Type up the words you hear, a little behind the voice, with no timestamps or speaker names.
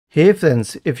Hey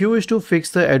friends, if you wish to fix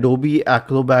the Adobe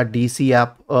Acrobat DC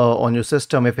app on your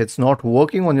system, if it's not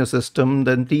working on your system,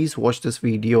 then please watch this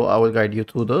video. I will guide you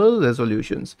through the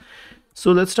resolutions.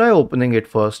 So let's try opening it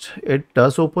first. It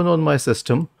does open on my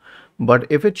system, but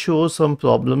if it shows some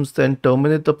problems, then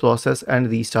terminate the process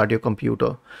and restart your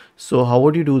computer. So how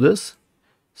would you do this?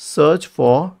 Search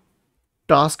for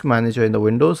Task Manager in the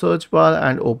Windows search bar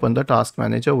and open the Task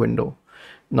Manager window.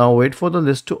 Now wait for the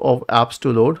list of apps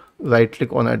to load. Right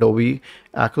click on Adobe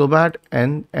Acrobat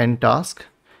and End Task.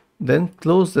 Then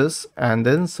close this and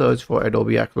then search for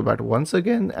Adobe Acrobat once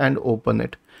again and open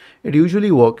it. It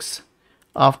usually works.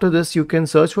 After this, you can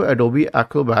search for Adobe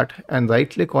Acrobat and right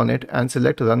click on it and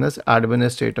select Run as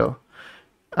Administrator.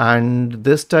 And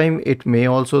this time it may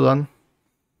also run.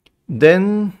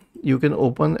 Then you can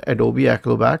open Adobe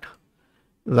Acrobat,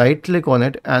 right click on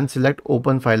it and select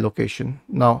Open File Location.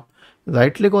 Now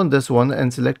right click on this one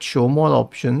and select Show More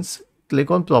Options. Click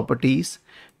on Properties,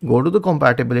 go to the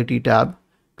Compatibility tab,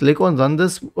 click on Run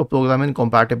this program in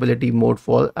compatibility mode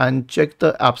for and check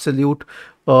the absolute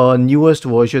newest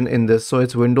version in this. So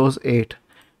it's Windows 8.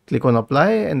 Click on Apply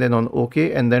and then on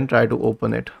OK and then try to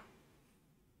open it.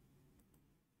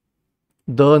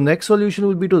 The next solution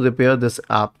will be to repair this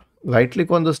app. Right click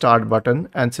on the Start button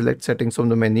and select Settings from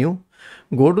the menu.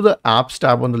 Go to the Apps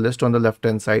tab on the list on the left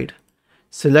hand side.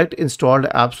 Select Installed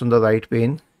Apps on the right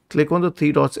pane. Click on the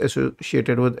three dots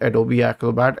associated with Adobe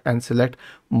Acrobat and select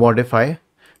Modify.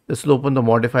 This will open the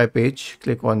Modify page.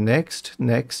 Click on Next,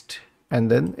 Next, and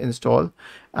then Install.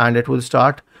 And it will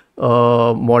start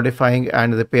modifying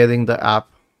and repairing the app.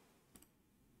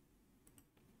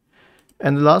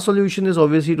 And the last solution is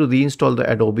obviously to reinstall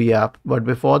the Adobe app. But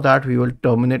before that, we will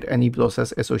terminate any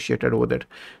process associated with it.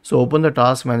 So open the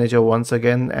Task Manager once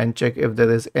again and check if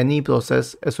there is any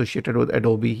process associated with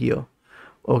Adobe here.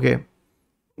 Okay.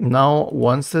 Now,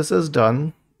 once this is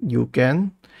done, you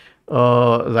can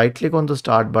right click on the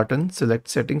Start button, select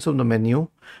Settings from the menu,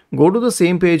 go to the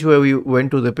same page where we went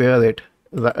to repair it.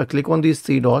 Click on these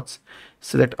three dots,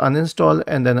 select Uninstall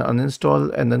and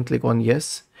then click on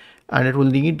Yes. And it will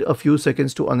need a few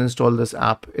seconds to uninstall this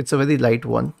app. It's a very light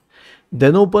one.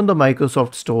 Then open the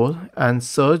Microsoft Store and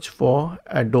search for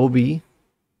Adobe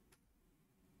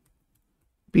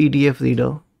PDF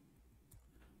Reader.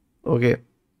 Okay.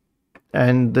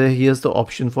 And here's the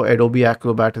option for Adobe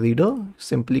Acrobat Reader.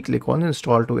 Simply click on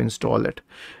Install to install it.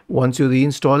 Once you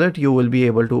reinstall it, you will be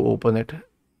able to open it.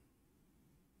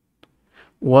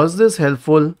 Was this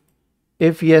helpful?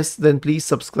 If yes, then please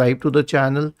subscribe to the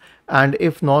channel, and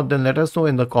if not, then let us know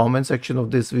in the comment section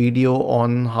of this video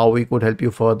on how we could help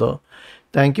you further.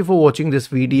 Thank you for watching this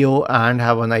video and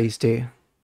have a nice day.